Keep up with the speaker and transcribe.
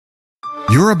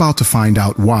You're about to find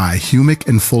out why Humic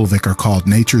and Fulvic are called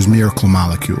nature's miracle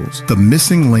molecules, the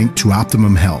missing link to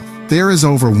optimum health. There is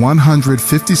over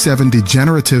 157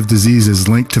 degenerative diseases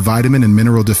linked to vitamin and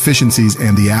mineral deficiencies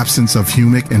and the absence of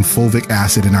humic and fulvic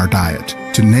acid in our diet.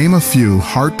 To name a few,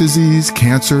 heart disease,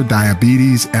 cancer,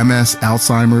 diabetes, MS,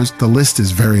 Alzheimer's, the list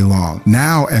is very long.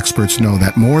 Now experts know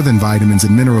that more than vitamins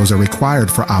and minerals are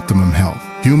required for optimum health.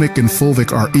 Humic and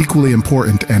fulvic are equally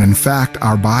important, and in fact,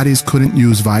 our bodies couldn't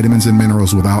use vitamins and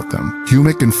minerals without them.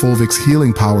 Humic and fulvic's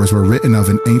healing powers were written of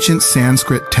in ancient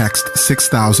Sanskrit text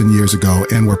 6,000 years ago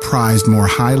and were prized more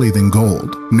highly than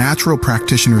gold. Natural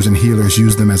practitioners and healers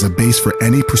use them as a base for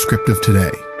any prescriptive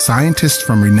today. Scientists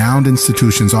from renowned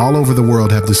institutions all over the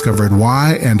world have discovered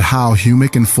why and how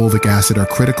humic and fulvic acid are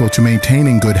critical to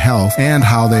maintaining good health and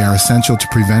how they are essential to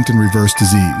prevent and reverse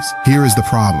disease. Here is the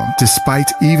problem. Despite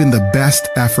even the best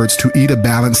efforts to eat a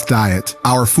balanced diet,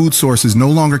 our food sources no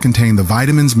longer contain the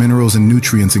vitamins, minerals, and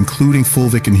nutrients, including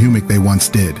fulvic and humic, they once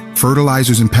did.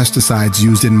 Fertilizers and pesticides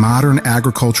used in modern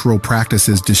agricultural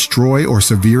practices destroy or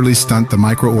severely stunt the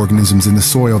microorganisms in the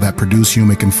soil that produce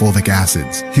humic and fulvic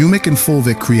acids. Humic and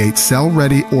fulvic create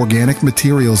cell-ready organic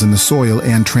materials in the soil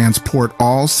and transport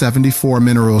all 74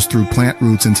 minerals through plant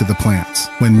roots into the plants.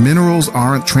 When minerals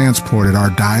aren't transported, our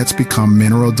diets become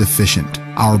mineral deficient.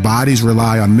 Our bodies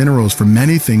rely on minerals for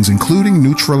many things, including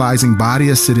neutralizing body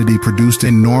acidity produced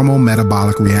in normal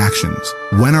metabolic reactions.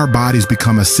 When our bodies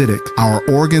become acidic, our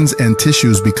organs and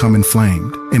tissues become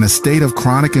inflamed. In a state of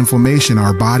chronic inflammation,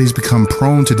 our bodies become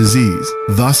prone to disease.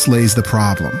 Thus lays the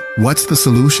problem. What's the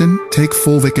solution? Take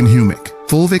fulvic and humic.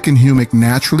 Fulvic and humic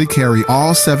naturally carry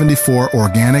all 74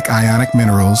 organic ionic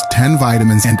minerals, 10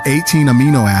 vitamins, and 18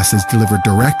 amino acids delivered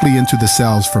directly into the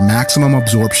cells for maximum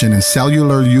absorption and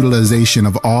cellular utilization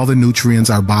of all the nutrients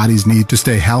our bodies need to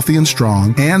stay healthy and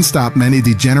strong and stop many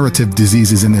degenerative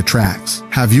diseases in their tracks.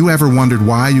 Have you ever wondered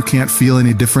why you can't feel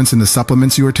any difference in the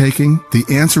supplements you are taking? The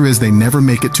answer is they never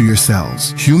make it to your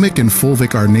cells. Humic and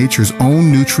fulvic are nature's own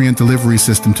nutrient delivery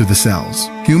system to the cells.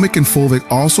 Humic and fulvic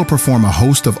also perform a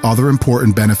host of other important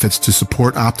benefits to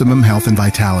support optimum health and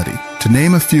vitality. To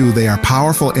name a few, they are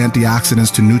powerful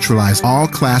antioxidants to neutralize all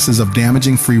classes of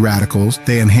damaging free radicals,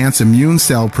 they enhance immune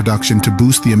cell production to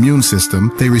boost the immune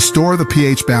system, they restore the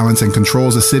pH balance and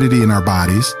controls acidity in our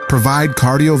bodies, provide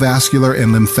cardiovascular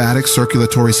and lymphatic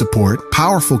circulatory support,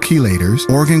 powerful chelators,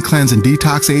 organ cleanse and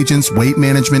detox agents, weight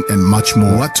management, and much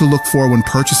more. What to look for when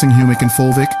purchasing humic and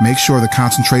fulvic? Make sure the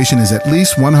concentration is at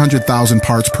least 100,000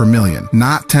 parts per million,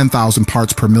 not 10,000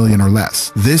 parts per million or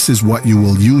less. This is what you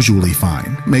will usually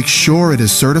find. Make sure it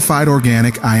is certified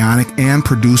organic, ionic, and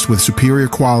produced with superior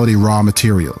quality raw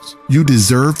materials. You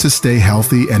deserve to stay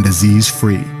healthy and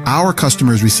disease-free. Our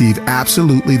customers receive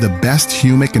absolutely the best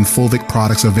humic and fulvic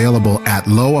products available at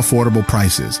low, affordable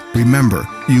prices. Remember,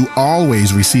 you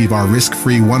always receive our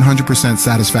risk-free 100%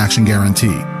 satisfaction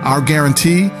guarantee. Our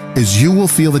guarantee is you will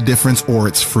feel the difference or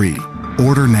it's free.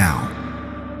 Order now.